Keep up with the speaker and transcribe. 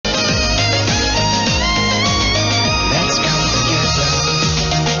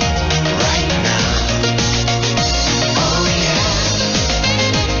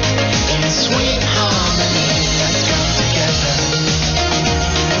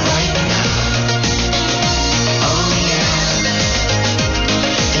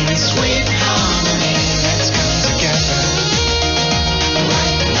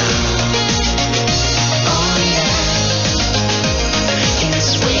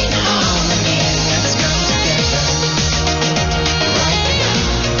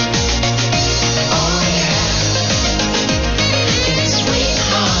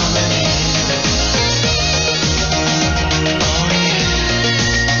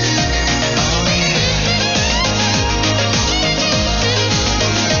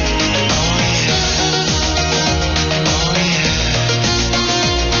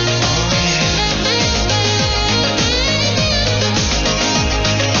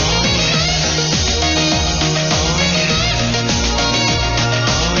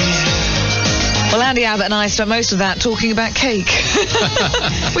Andy Abbott and I spent most of that talking about cake,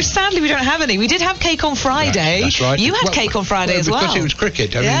 which sadly we don't have any. We did have cake on Friday. That's right. You had cake on Friday as well. Because it was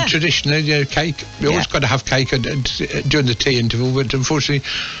cricket. I mean, traditionally, cake, we always got to have cake during the tea interval, but unfortunately,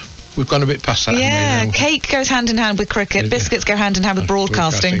 we've gone a bit past that. Yeah, cake goes hand in hand with cricket. Biscuits go hand in hand with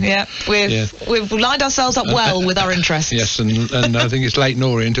broadcasting. Yeah, we've lined ourselves up well with our interests. Yes, and I think it's Leighton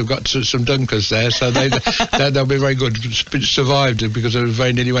Orient who've got some dunkers there, so they'll be very good. Survived because they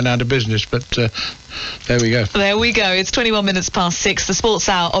very nearly went out of business, but there we go. There we go. It's 21 minutes past 6, the sports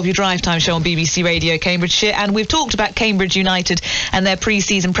hour of your drive time show on BBC Radio Cambridgeshire, and we've talked about Cambridge United and their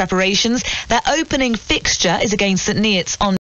pre-season preparations. Their opening fixture is against St Neots on